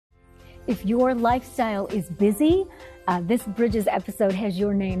If your lifestyle is busy, this Bridges episode has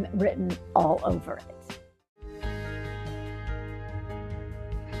your name written all over it.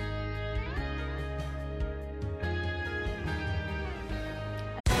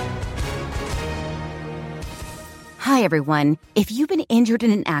 Hi, everyone. If you've been injured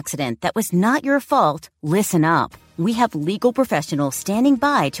in an accident that was not your fault, listen up. We have legal professionals standing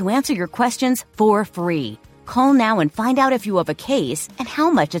by to answer your questions for free. Call now and find out if you have a case and how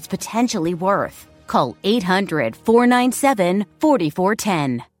much it's potentially worth. Call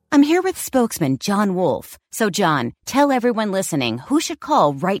 800-497-4410. I'm here with spokesman John Wolf. So, John, tell everyone listening who should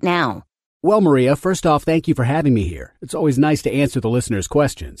call right now. Well, Maria, first off, thank you for having me here. It's always nice to answer the listeners'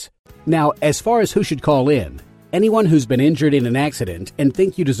 questions. Now, as far as who should call in, anyone who's been injured in an accident and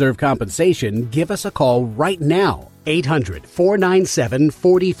think you deserve compensation, give us a call right now.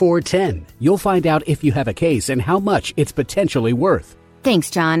 800-497-4410. You'll find out if you have a case and how much it's potentially worth. Thanks,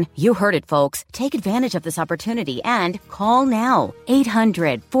 John. You heard it, folks. Take advantage of this opportunity and call now.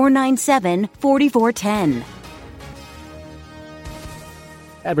 800-497-4410.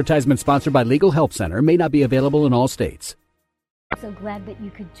 Advertisement sponsored by Legal Help Center. May not be available in all states. So glad that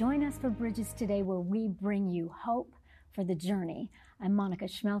you could join us for Bridges today, where we bring you hope for the journey. I'm Monica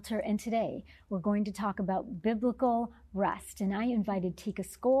Schmelter, and today we're going to talk about biblical rest. And I invited Tika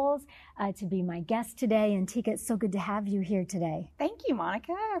Scholes to be my guest today. And Tika, it's so good to have you here today. Thank you,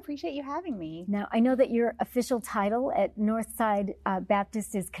 Monica. I appreciate you having me. Now, I know that your official title at Northside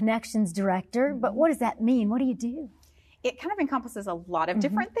Baptist is Connections Director, but what does that mean? What do you do? It kind of encompasses a lot of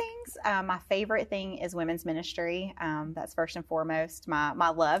different things. My favorite thing is women's ministry. That's first and foremost my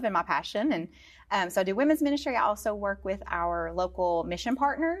love and my passion. And so I do women's ministry. I also work with our local mission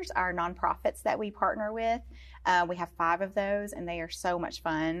partners, our nonprofits that we partner with. We have 5 of those, and they are so much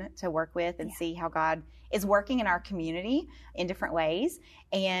fun to work with and see how God is working in our community in different ways.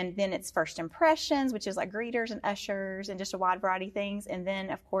 And then it's first impressions, which is like greeters and ushers and just a wide variety of things. And then,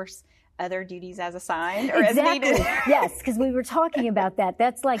 of course, other duties as assigned or as needed. Yes, because we were talking about that.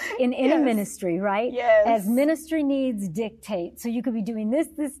 That's like in any ministry, right? Yes. As ministry needs dictate. So you could be doing this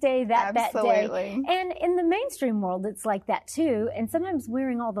day, that day. And in the mainstream world, it's like that too. And sometimes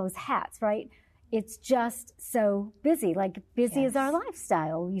wearing all those hats, right? It's just so busy. Like busy is our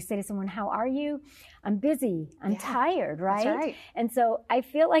lifestyle. You say to someone, how are you? I'm busy. I'm tired, right? That's right. And so I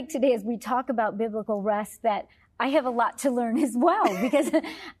feel like today, as we talk about biblical rest, that I have a lot to learn as well, because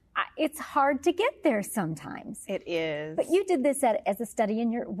it's hard to get there sometimes. It is. But you did this as a study in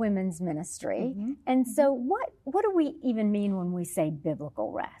your women's ministry. And so what do we even mean when we say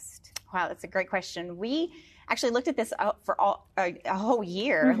biblical rest? Wow, that's a great question. We actually looked at this for a whole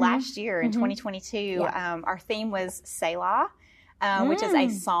year, last year in 2022. Our theme was Selah, which is a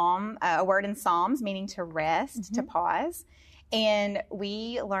psalm, a word in Psalms, meaning to rest, to pause. And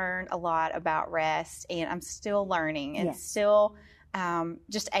we learned a lot about rest, and I'm still learning. It's still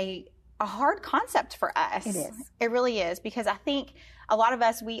just a hard concept for us. It is. It really is, because I think a lot of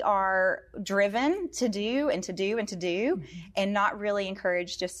us, we are driven to do and to do and to do, and not really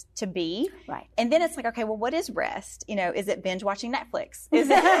encouraged just to be. Right. And then it's like, okay, well, what is rest? You know, is it binge watching Netflix? Is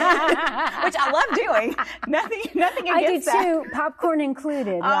it, which I love doing. Nothing against that. I do too, popcorn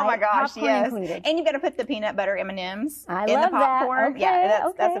included. Oh my gosh, popcorn yes. included. And you've got to put the peanut butter M&Ms in love the popcorn. That. Okay, Yeah,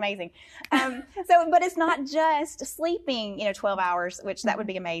 that's amazing. But it's not just sleeping, 12 hours, which that would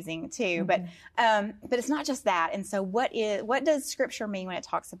be amazing too. But it's not just that. And so what does Scripture mean when it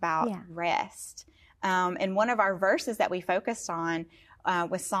talks about rest? And one of our verses that we focused on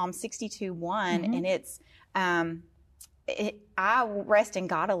was Psalm 62:1, and it's I rest in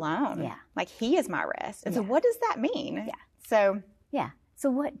God alone. Yeah. Like He is my rest. And so what does that mean? Yeah. So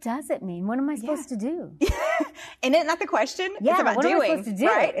what does it mean? What am I supposed to do? And it's not the question. Yeah, it's about what doing. am I supposed to do?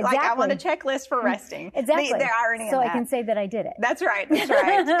 Right? Exactly. Like I want a checklist for resting. Exactly. The irony so of I that. can say that I did it. That's right.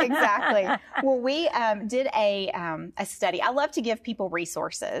 Exactly. Well, we did a study. I love to give people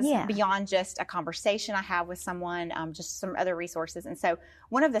resources beyond just a conversation I have with someone, just some other resources. And so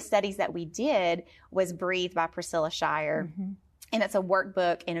one of the studies that we did was Breathe by Priscilla Shirer. And it's a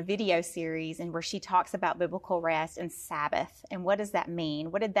workbook and a video series, and where she talks about biblical rest and Sabbath and what does that mean?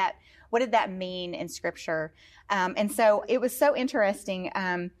 What did that mean in Scripture? And so it was so interesting.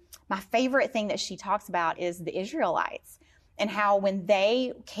 My favorite thing that she talks about is the Israelites, and how when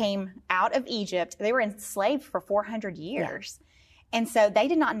they came out of Egypt, they were enslaved for 400 years. Yeah. And so they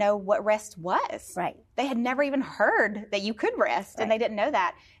did not know what rest was. Right. They had never even heard that you could rest, and they didn't know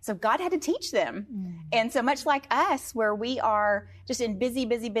that. So God had to teach them. And so much like us, where we are just in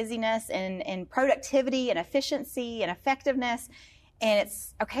busyness and productivity and efficiency and effectiveness, and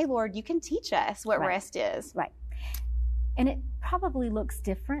it's, okay, Lord, you can teach us what rest is. Right. And it probably looks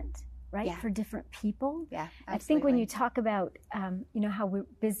different right? Yeah. For different people. Yeah, absolutely. I think when you talk about, how we're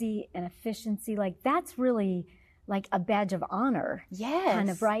busy and efficiency, like that's really like a badge of honor. Yes. Kind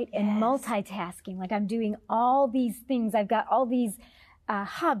of, right? And multitasking, like I'm doing all these things. I've got all these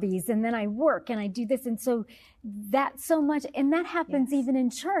hobbies, and then I work and I do this. And so that's so much, and that happens even in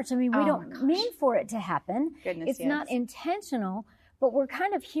church. I mean, we don't mean for it to happen. Goodness, it's not intentional, but we're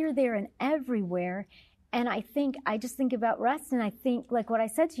kind of here, there, and everywhere. And I just think about rest, and I think, like what I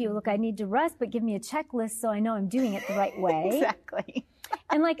said to you, look, I need to rest, but give me a checklist so I know I'm doing it the right way. Exactly.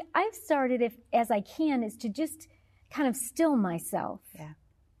 And like I've started, as I can, is to just kind of still myself. Yeah.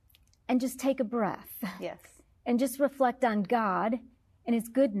 And just take a breath. Yes. And just reflect on God and His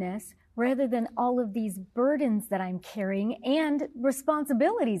goodness, rather than all of these burdens that I'm carrying and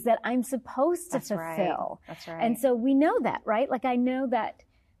responsibilities that I'm supposed to fulfill. That's right. And so we know that, right? Like I know that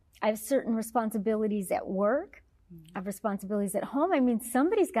I have certain responsibilities at work. I have responsibilities at home. I mean,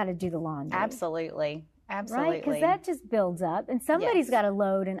 somebody's got to do the laundry. Absolutely. Absolutely. Right? Because that just builds up. And somebody's got to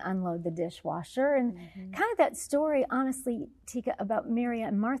load and unload the dishwasher. And kind of that story, honestly, Tika, about Mary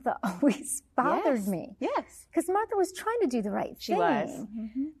and Martha always bothered me. Yes. Because Martha was trying to do the right thing. She was.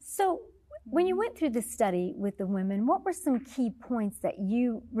 So when you went through this study with the women, what were some key points that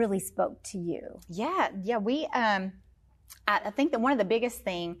you really spoke to you? Yeah. We, I think that one of the biggest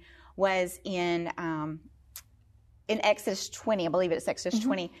thing was in Exodus 20, I believe it's Exodus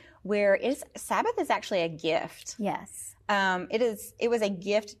 20, where Sabbath is actually a gift. Yes. It was a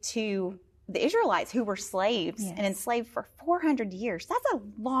gift to the Israelites who were slaves and enslaved for 400 years. That's a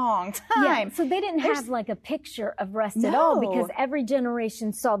long time. Yeah. So they didn't have like a picture of rest at all, because every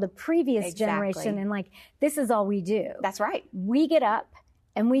generation saw the previous generation and like, this is all we do. That's right. We get up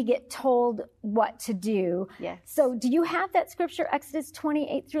and we get told what to do. Yes. So do you have that scripture, Exodus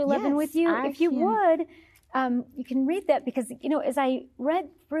 28-11 with you? If you would, you can read that, because, as I read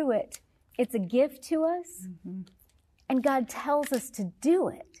through it, it's a gift to us, and God tells us to do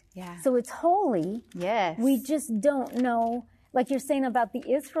it. Yeah. So it's holy. Yes. We just don't know, like you're saying about the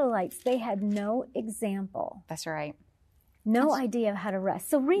Israelites, they had no example. That's right. No idea of how to rest.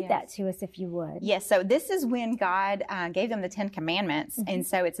 So read that to us if you would. Yes. So this is when God gave them the 10 Commandments. And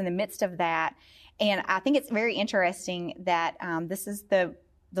so it's in the midst of that. And I think it's very interesting that this is the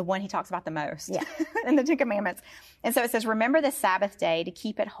one He talks about the most in the 10 Commandments. And so it says, remember the Sabbath day to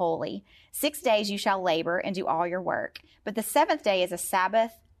keep it holy. 6 days you shall labor and do all your work. But the seventh day is a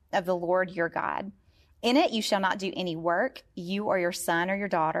Sabbath of the Lord your God. In it you shall not do any work, you or your son or your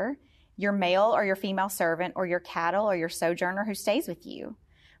daughter, your male or your female servant, or your cattle or your sojourner who stays with you.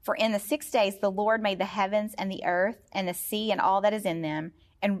 For in the 6 days the Lord made the heavens and the earth and the sea and all that is in them,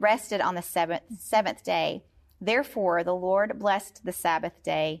 and rested on the seventh day. Therefore the Lord blessed the Sabbath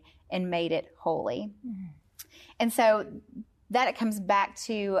day and made it holy. And so that it comes back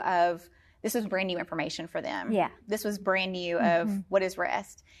to this was brand new information for them. Yeah. This was brand new of what is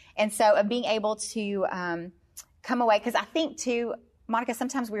rest. And so of being able to come away, because I think too, Monica,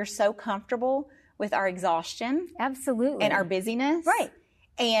 sometimes we're so comfortable with our exhaustion. Absolutely. And our busyness. Right.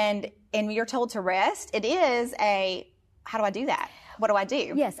 And you're told to rest. It is how do I do that? What do I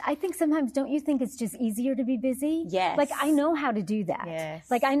do? Yes. I think sometimes, don't you think it's just easier to be busy? Yes. Like I know how to do that.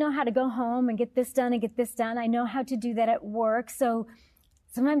 Yes. Like I know how to go home and get this done and get this done. I know how to do that at work. So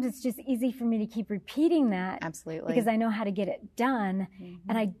sometimes it's just easy for me to keep repeating that. Absolutely. Because I know how to get it done.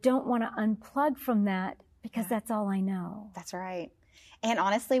 And I don't want to unplug from that, because that's all I know. That's right. And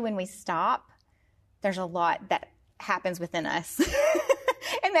honestly, when we stop, there's a lot that happens within us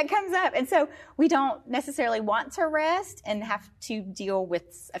and that comes up. And so we don't necessarily want to rest and have to deal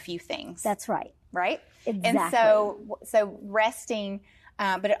with a few things. That's right. Right? Exactly. And so resting,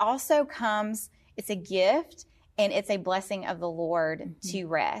 but it also comes, it's a gift and it's a blessing of the Lord to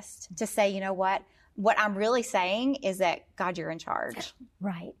rest, to say, you know what I'm really saying is that, God, you're in charge.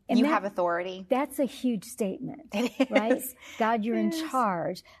 Right. And you have authority. That's a huge statement. It is. Right? God, you're in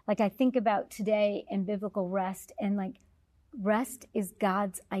charge. Like I think about today and biblical rest, and like rest is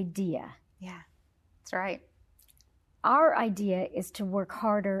God's idea. Yeah, that's right. Our idea is to work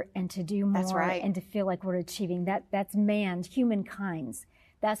harder and to do more. That's right. And to feel like we're achieving. That's humankind's.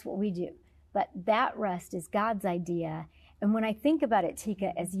 That's what we do. But that rest is God's idea. And when I think about it,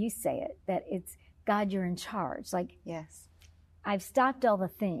 Tika, as you say it, that it's, God, you're in charge. Like, yes, I've stopped all the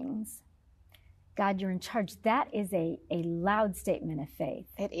things. God, you're in charge. That is a loud statement of faith.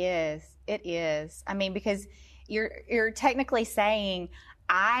 It is. It is. I mean, because you're technically saying,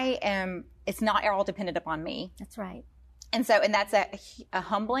 it's not all dependent upon me. That's right. And so, and that's a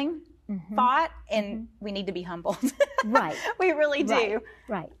humbling thought, and we need to be humbled. Right. We really do.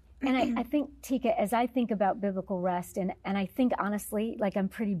 Right. And I think, Tika, as I think about biblical rest, and I think honestly, like I'm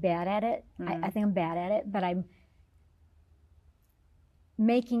pretty bad at it. I think I'm bad at it, but I'm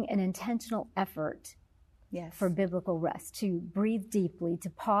making an intentional effort for biblical rest, to breathe deeply, to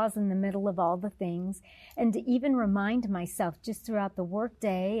pause in the middle of all the things, and to even remind myself just throughout the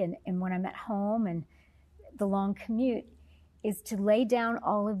workday and when I'm at home and the long commute, is to lay down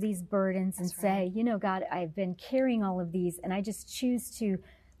all of these burdens and say, you know, God, I've been carrying all of these, and I just choose to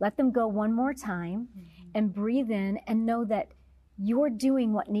let them go one more time and breathe in and know that you're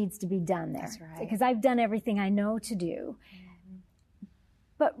doing what needs to be done there. That's right. Because I've done everything I know to do.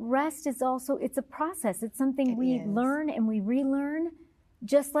 But rest is also, it's a process. It's something we learn and we relearn,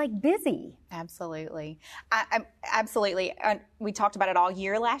 just like busy. Absolutely. Absolutely. We talked about it all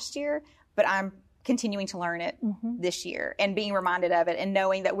year last year, but I'm continuing to learn it this year and being reminded of it and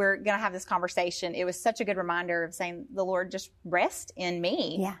knowing that we're going to have this conversation. It was such a good reminder of saying, the Lord, just rest in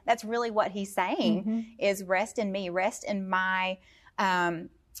me. Yeah. That's really what he's saying is rest in me, rest in my,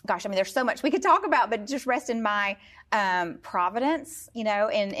 gosh, I mean, there's so much we could talk about, but just rest in my providence, you know,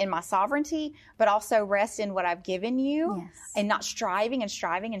 in my sovereignty, but also rest in what I've given you and not striving and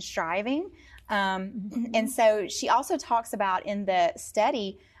striving and striving. And so she also talks about in the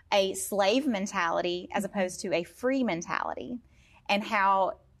study a slave mentality as opposed to a free mentality, and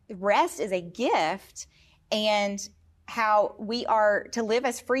how rest is a gift and how we are to live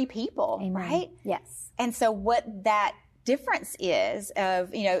as free people, right? Yes. And so what that difference is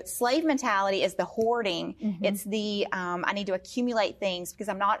of, you know, slave mentality is the hoarding. It's the, I need to accumulate things because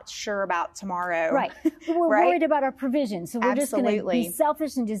I'm not sure about tomorrow. Right. We're worried about our provision. So we're just going to be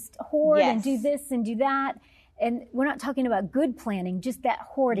selfish and just hoard and do this and do that. And we're not talking about good planning, just that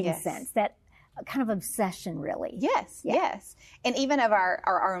hoarding sense, that kind of obsession, really. Yes. And even of our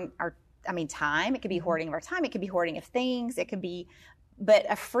time, it could be hoarding of our time. It could be hoarding of things. It could be, but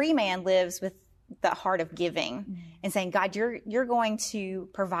a free man lives with the heart of giving and saying, God, you're going to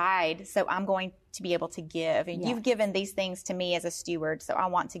provide, so I'm going to be able to give. And you've given these things to me as a steward, so I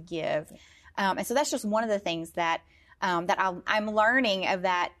want to give. And so that's just one of the things that I'm learning of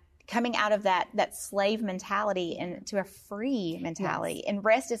that, coming out of that slave mentality into a free mentality. Yes. And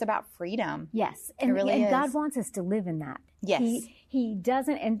rest is about freedom. Yes. And, and God wants us to live in that. Yes. He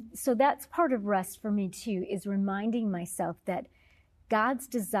doesn't. And so that's part of rest for me too, is reminding myself that God's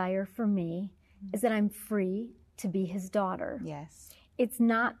desire for me is that I'm free to be his daughter. Yes. It's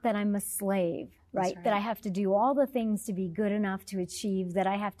not that I'm a slave, right? That I have to do all the things to be good enough to achieve, that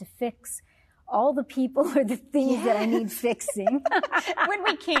I have to fix all the people or the things that I need fixing. When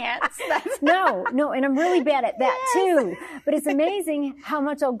we can't. No, and I'm really bad at that too. But it's amazing how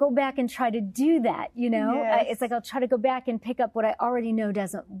much I'll go back and try to do that, you know? It's like I'll try to go back and pick up what I already know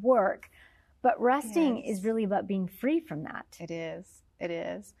doesn't work. But resting is really about being free from that. It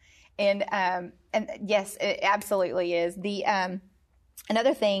is. And yes, it absolutely is. The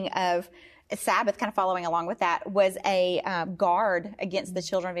another thing of Sabbath, kind of following along with that, was a guard against the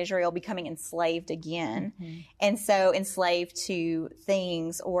children of Israel becoming enslaved again. And so enslaved to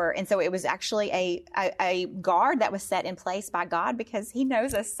things, and so it was actually a guard that was set in place by God, because he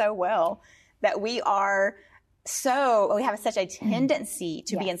knows us so well that we have such a tendency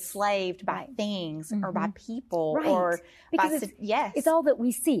to be enslaved by things or by people or because it's all that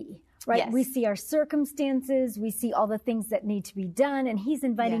we see. Right? Yes. We see our circumstances, we see all the things that need to be done, and he's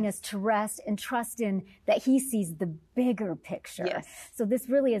inviting us to rest and trust in that he sees the bigger picture. Yes. So this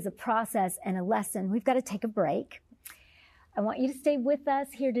really is a process and a lesson. We've got to take a break. I want you to stay with us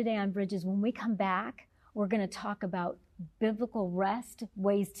here today on Bridges. When we come back, we're going to talk about biblical rest,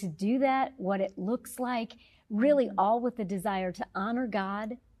 ways to do that, what it looks like, really all with the desire to honor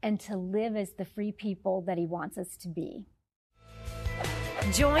God and to live as the free people that he wants us to be.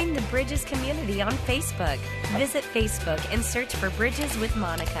 Join the Bridges community on Facebook. Visit Facebook and search for Bridges with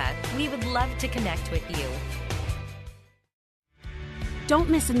Monica. We would love to connect with you. Don't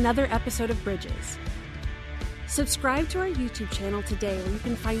miss another episode of Bridges. Subscribe to our YouTube channel today, where you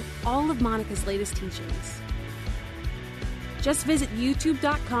can find all of Monica's latest teachings. Just visit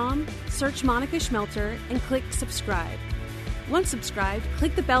youtube.com, search Monica Schmelter, and click subscribe. Once subscribed,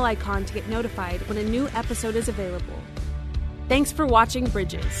 click the bell icon to get notified when a new episode is available. Thanks for watching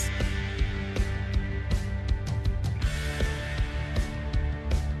Bridges.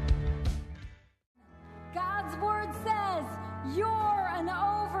 God's word says you're an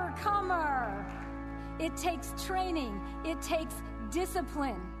overcomer. It takes training. It takes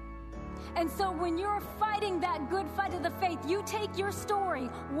discipline. And so when you're fighting that good fight of the faith, you take your story,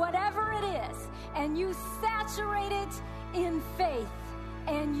 whatever it is, and you saturate it in faith,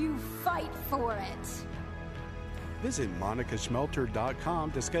 and you fight for it. Visit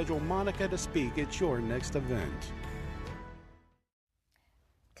monicaschmelter.com to schedule Monica to speak at your next event.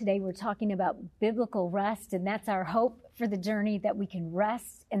 Today we're talking about biblical rest, and that's our hope for the journey, that we can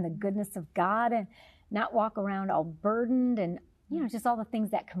rest in the goodness of God and not walk around all burdened and, just all the things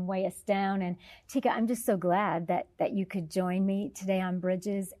that can weigh us down. And Tika, I'm just so glad that you could join me today on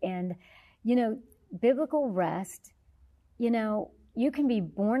Bridges. And, biblical rest, you can be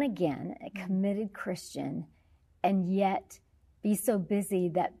born again, a committed Christian, and yet be so busy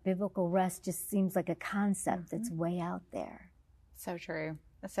that biblical rest just seems like a concept that's way out there. So true.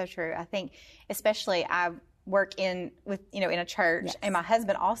 That's so true. I think especially I work in a church, yes. And my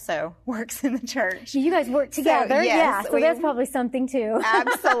husband also works in the church. You guys work together? So, yes, so that's probably something too.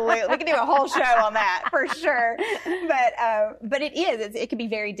 Absolutely. We can do a whole show on that for sure. But it can be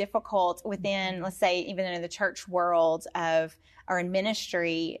very difficult within, let's say, even in the church world or in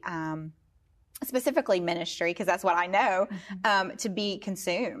ministry, specifically ministry, because that's what I know, to be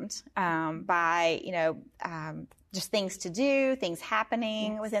consumed by, just things to do, things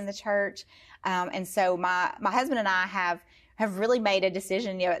happening within the church. And so my husband and I have really made a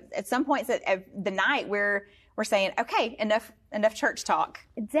decision, at some points of the night we're saying, okay, enough church talk.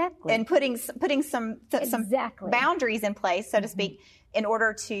 Exactly. And putting some boundaries in place, so to speak, in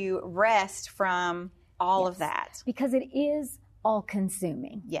order to rest from all of that. Because it is all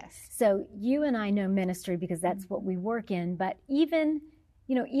consuming. Yes. So you and I know ministry because that's what we work in, but even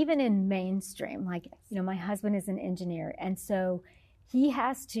in mainstream, my husband is an engineer, and so he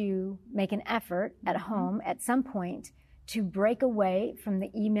has to make an effort at home at some point to break away from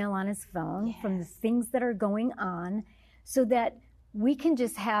the email on his phone, from the things that are going on, so that we can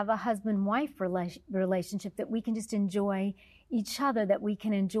just have a husband-wife relationship, that we can just enjoy each other, that we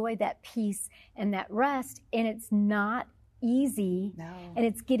can enjoy that peace and that rest. And it's not easy, and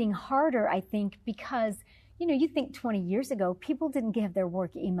it's getting harder, I think, because you think 20 years ago, people didn't give their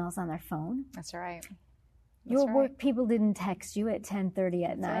work emails on their phone. That's right. Your work people didn't text you at 10:30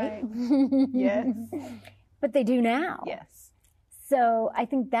 at night. Right. Yes. But they do now. Yes. So I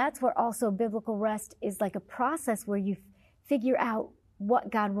think that's where also biblical rest is like a process where you figure out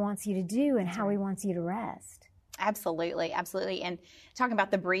what God wants you to do and how He wants you to rest. Absolutely, absolutely. And talking about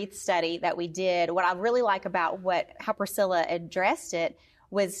the Breathe study that we did, what I really like about how Priscilla addressed it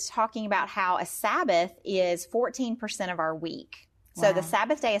was talking about how a Sabbath is 14% of our week. So the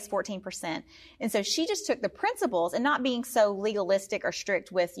Sabbath day is 14%. And so she just took the principles, and not being so legalistic or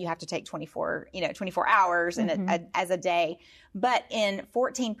strict with you have to take 24 hours as a day, but in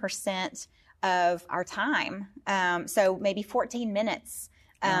 14% of our time. So maybe 14 minutes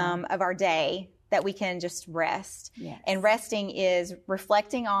of our day that we can just rest. Yes. And resting is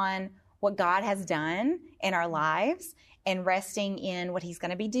reflecting on what God has done in our lives, and resting in what He's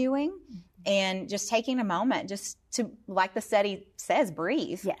going to be doing, and just taking a moment just to, like the study says,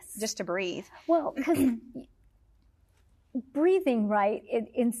 breathe. Yes. Just to breathe. Well, because breathing, right,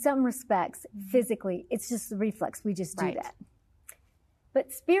 in some respects, physically, it's just a reflex. We just do that.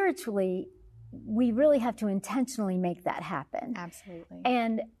 But spiritually, we really have to intentionally make that happen. Absolutely.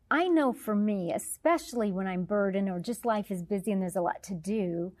 And I know for me, especially when I'm burdened or just life is busy and there's a lot to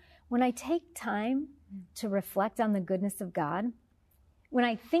do, when I take time to reflect on the goodness of God, when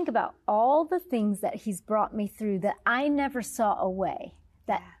I think about all the things that He's brought me through that I never saw a way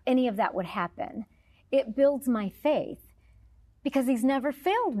that any of that would happen, it builds my faith, because He's never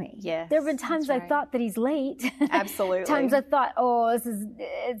failed me. Yes, there have been times I thought that He's late. Absolutely. Times I thought,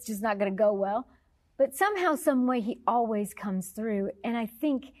 it's just not going to go well. But somehow, some way, He always comes through. And I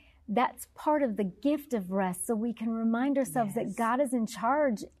think that's part of the gift of rest, so we can remind ourselves that God is in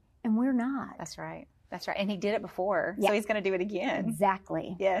charge and we're not. That's right. That's right. And He did it before, so He's going to do it again.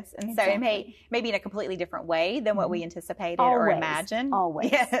 Exactly. Yes. And so it may be in a completely different way than what we anticipated or imagined.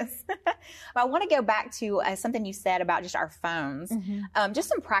 Always. Yes. But I want to go back to something you said about just our phones, just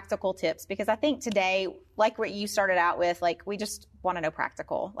some practical tips, because I think today, like what you started out with, like we just want to know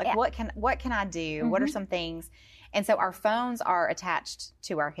practical, like what can I do? What are some things? And so our phones are attached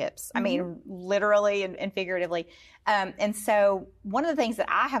to our hips. I mean, literally and figuratively. And so one of the things that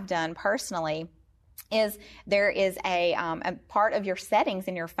I have done personally is there is a part of your settings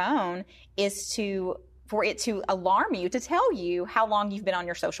in your phone is for it to alarm you, to tell you how long you've been on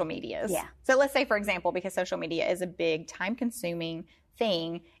your social medias. Yeah. So let's say, for example, because social media is a big time-consuming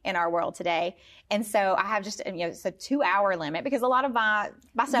thing in our world today. And so I have just, it's a 2-hour limit, because a lot of my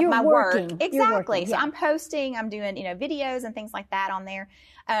stuff, my work. Exactly. So I'm posting, I'm doing, videos and things like that on there.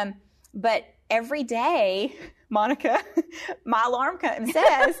 But every day, Monica, my alarm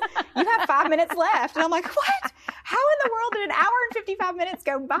says, you have 5 minutes left. And I'm like, what? How in the world did an hour and 55 minutes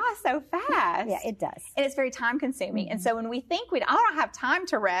go by so fast? Yeah, it does. And it's very time consuming. And so when we think I don't have time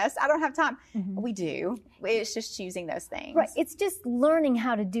to rest, I don't have time, we do. It's just choosing those things. Right. It's just learning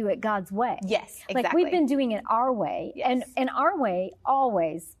how to do it God's way. Yes, exactly. Like we've been doing it our way. Yes. And our way,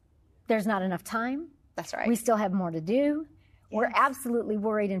 always, there's not enough time. That's right. We still have more to do. Yes. We're absolutely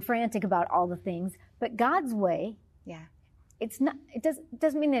worried and frantic about all the things. But God's way, it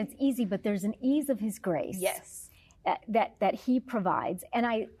doesn't mean that it's easy, but there's an ease of His grace. Yes. That He provides. And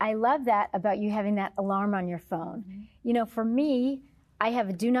I love that about you having that alarm on your phone. Mm-hmm. You know, for me, I have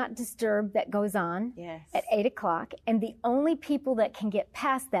a do not disturb that goes on at 8 o'clock. And the only people that can get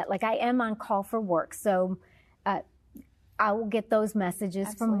past that, like I am on call for work. So I will get those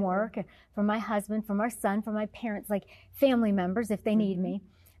messages from work, from my husband, from our son, from my parents, like family members if they need me.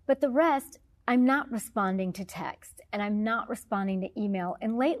 But the rest, I'm not responding to text and I'm not responding to email.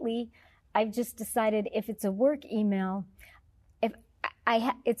 And lately, I've just decided if it's a work email, if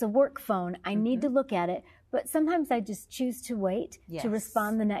it's a work phone, I need to look at it. But sometimes I just choose to wait to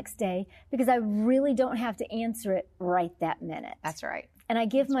respond the next day because I really don't have to answer it right that minute. That's right. And I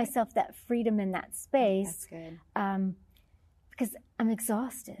give myself that freedom in that space. That's good. Because I'm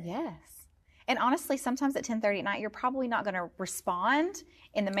exhausted. Yes. And honestly, sometimes at 10:30 at night, you're probably not going to respond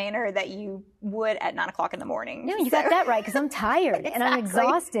in the manner that you would at 9 o'clock in the morning. No, you got that right, because I'm tired and I'm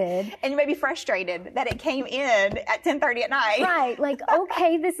exhausted. And you may be frustrated that it came in at 10:30 at night. Right. Like,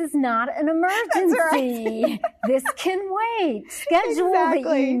 okay, this is not an emergency. Right. This can wait. Schedule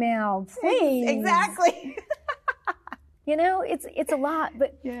the email, please. Exactly. You know, it's a lot,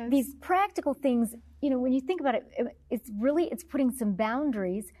 but these practical things, you know, when you think about it, it's putting some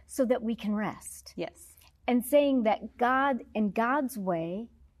boundaries so that we can rest. Yes. And saying that God and God's way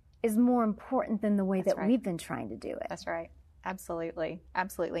is more important than the way that we've been trying to do it. That's right. Absolutely.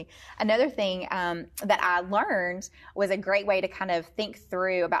 Absolutely. Another thing that I learned was a great way to kind of think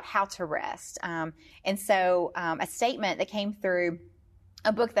through about how to rest. And so a statement that came through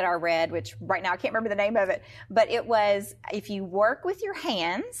a book that I read, which right now I can't remember the name of it, but it was, if you work with your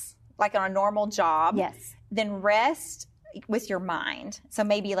hands, like on a normal job, then rest with your mind. So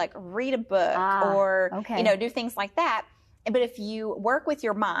maybe like read a book or, you know, do things like that. But if you work with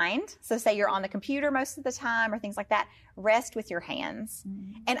your mind, so say you're on the computer most of the time or things like that, rest with your hands.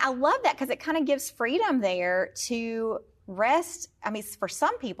 Mm-hmm. And I love that because it kind of gives freedom there to rest. I mean, for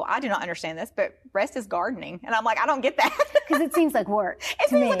some people, I do not understand this, but rest is gardening. And I'm like, I don't get that. Because it seems like work. It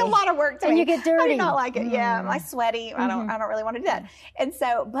seems like a lot of work to me. And you get dirty. I do not like it. Yeah, I'm like sweaty. I don't really want to do that. And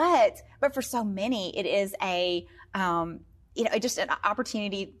so, but for so many, it is a, you know, just an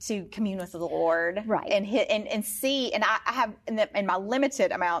opportunity to commune with the Lord, right? And see. And I have in my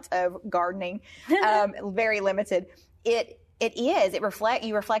limited amount of gardening, very limited.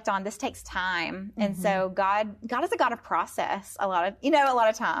 You reflect on this takes time, and so God is a God of process. A lot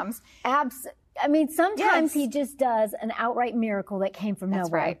of times. I mean, sometimes He just does an outright miracle that came from nowhere,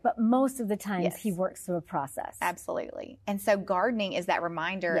 right. But most of the times He works through a process. Absolutely. And so gardening is that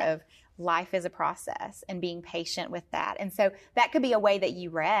reminder of life is a process and being patient with that. And so that could be a way that you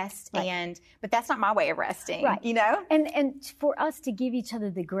rest, but that's not my way of resting, right. You know? And for us to give each other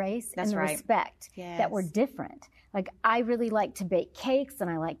the grace and the respect that we're different. Like, I really like to bake cakes and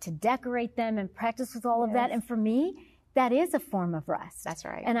I like to decorate them and practice with all of that. And for me, that is a form of rest. That's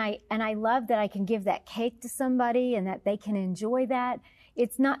right. And I love that I can give that cake to somebody and that they can enjoy that.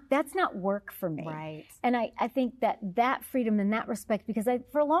 That's not work for me. Right. And I think that freedom and that respect, because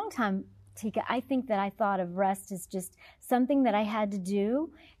for a long time, Tika, I think that I thought of rest as just something that I had to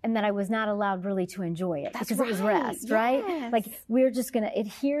do and that I was not allowed really to enjoy it because it was rest, right? Like, we're just going to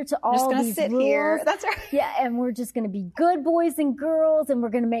adhere to all these rules. Here. That's right. Yeah, and we're just going to be good boys and girls, and we're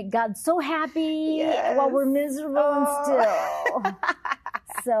going to make God so happy while we're miserable and still.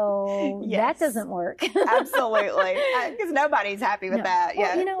 So that doesn't work. Absolutely. Because nobody's happy with that.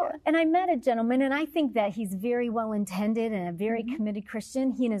 Well, you know, and I met a gentleman, and I think that he's very well-intended and a very committed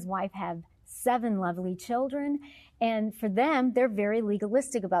Christian. He and his wife have 7 lovely children. And for them, they're very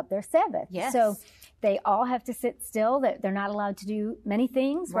legalistic about their Sabbath. Yes. So they all have to sit still. They're not allowed to do many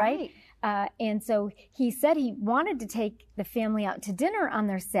things, right? And so he said he wanted to take the family out to dinner on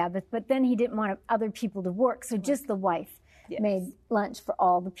their Sabbath, but then he didn't want other people to work. So just the wife made lunch for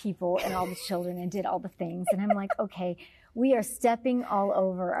all the people and all the children and did all the things. And I'm like, okay, we are stepping all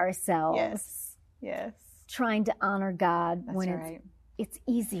over ourselves. Yes. Trying to honor God when right. it's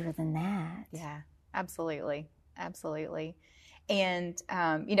easier than that. Yeah, absolutely. Absolutely. And,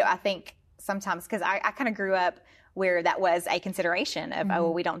 you know, I think sometimes, because I kind of grew up where that was a consideration of, oh,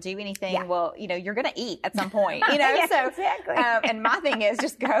 well, we don't do anything. Yeah. Well, you're going to eat at some point, Yes, so exactly. and my thing is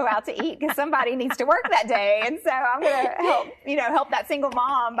just go out to eat because somebody needs to work that day. And so I'm going to help that single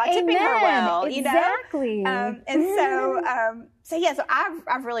mom by tipping her well, Exactly. So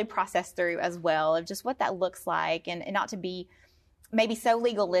I've really processed through as well of just what that looks like and not to be maybe so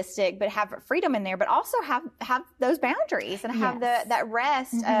legalistic, but have freedom in there, but also have those boundaries and have that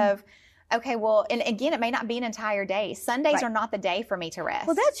rest of, okay, well, and again, it may not be an entire day. Sundays are not the day for me to rest.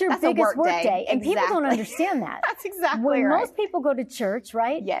 Well, that's your biggest work day. And people don't understand that. That's exactly when right. most people go to church,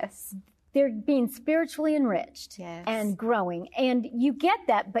 right? Yes. They're being spiritually enriched and growing. And you get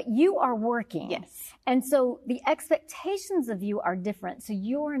that, but you are working. Yes. And so the expectations of you are different. So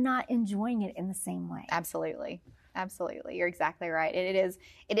you're not enjoying it in the same way. Absolutely. You're exactly right. It is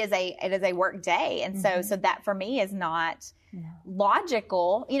a work day. And so that for me is not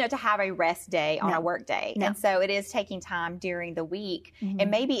logical, to have a rest day on a work day. And so it is taking time during the week.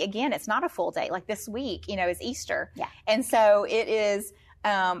 And maybe again, it's not a full day. Like this week, is Easter. Yeah. And so it is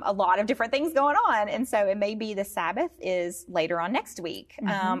a lot of different things going on. And so it may be the Sabbath is later on next week,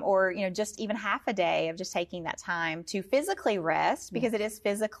 or, just even half a day of just taking that time to physically rest because it is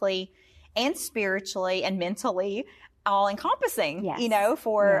physically and spiritually and mentally all encompassing,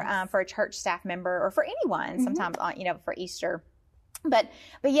 for a church staff member or for anyone sometimes, for Easter. But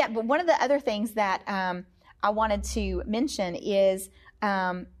one of the other things that I wanted to mention is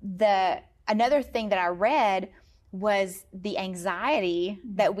another thing that I read was the anxiety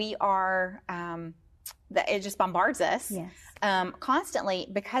that we are, that it just bombards us constantly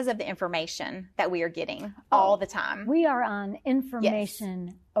because of the information that we are getting all the time. We are on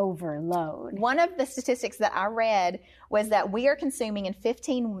information overload. One of the statistics that I read was that we are consuming in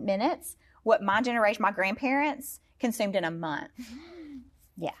 15 minutes what my generation, my grandparents, consumed in a month.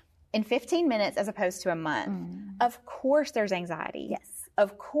 Yeah. In 15 minutes as opposed to a month. Of course there's anxiety. Yes.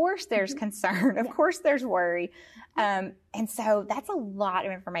 Of course there's concern. Of course there's worry. And so that's a lot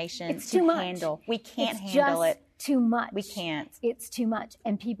of information to handle. We can't handle it. Too much. We can't. It's too much.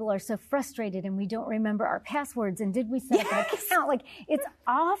 And people are so frustrated and we don't remember our passwords. And did we set up an account? Like, it's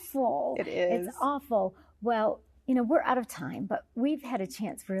awful. It is. It's awful. Well, we're out of time, but we've had a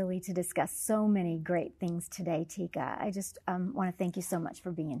chance really to discuss so many great things today, Tika. I just want to thank you so much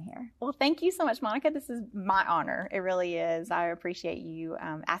for being here. Well, thank you so much, Monica. This is my honor. It really is. I appreciate you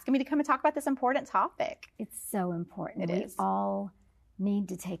asking me to come and talk about this important topic. It's so important. It is. We all need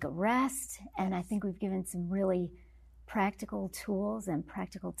to take a rest, and I think we've given some really practical tools and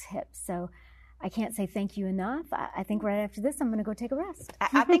practical tips. So I can't say thank you enough. I think right after this, I'm going to go take a rest.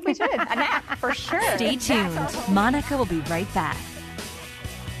 I think we should. A nap, for sure. Stay tuned. Monica will be right back.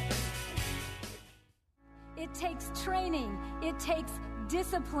 It takes training. It takes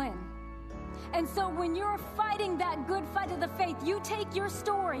discipline. And so when you're fighting that good fight of the faith, you take your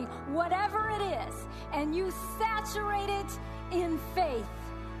story, whatever it is, and you saturate it in faith,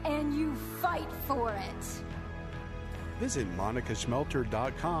 and you fight for it. Visit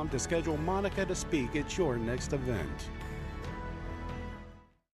monicaschmelter.com to schedule Monica to speak at your next event.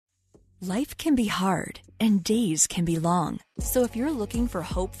 Life can be hard, and days can be long. So if you're looking for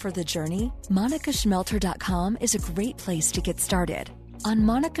hope for the journey, monicaschmelter.com is a great place to get started. On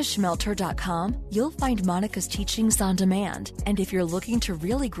monicaschmelter.com, you'll find Monica's teachings on demand. And if you're looking to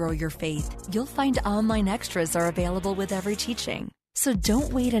really grow your faith, you'll find online extras are available with every teaching. So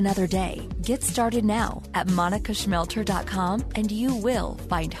don't wait another day. Get started now at monicaschmelter.com and you will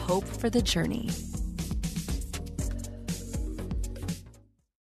find hope for the journey.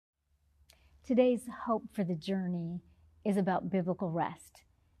 Today's Hope for the Journey is about biblical rest.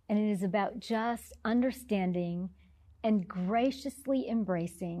 And it is about just understanding and graciously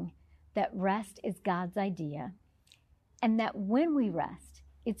embracing that rest is God's idea. And that when we rest,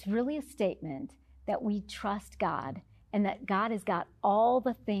 it's really a statement that we trust God and that God has got all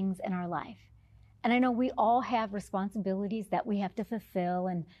the things in our life. And I know we all have responsibilities that we have to fulfill,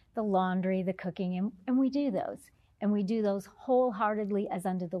 and the laundry, the cooking, and we do those. And we do those wholeheartedly as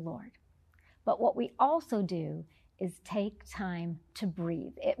unto the Lord. But what we also do is take time to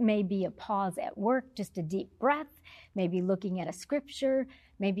breathe. It may be a pause at work, just a deep breath, maybe looking at a scripture,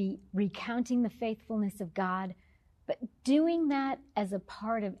 maybe recounting the faithfulness of God, but doing that as a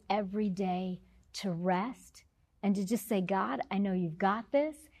part of every day to rest and to just say, God, I know you've got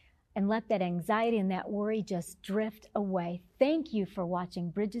this, and let that anxiety and that worry just drift away. Thank you for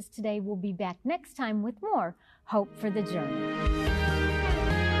watching Bridges today. We'll be back next time with more Hope for the Journey.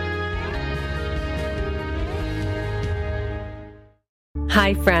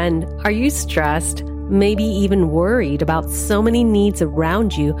 Hi, friend. Are you stressed? Maybe even worried about so many needs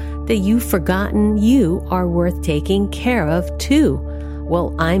around you that you've forgotten you are worth taking care of too.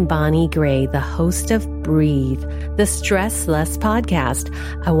 Well, I'm Bonnie Gray, the host of Breathe, the Stress Less podcast.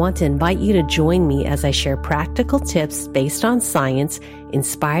 I want to invite you to join me as I share practical tips based on science,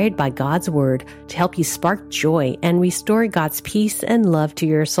 inspired by God's Word, to help you spark joy and restore God's peace and love to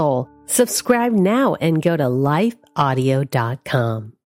your soul. Subscribe now and go to lifeaudio.com.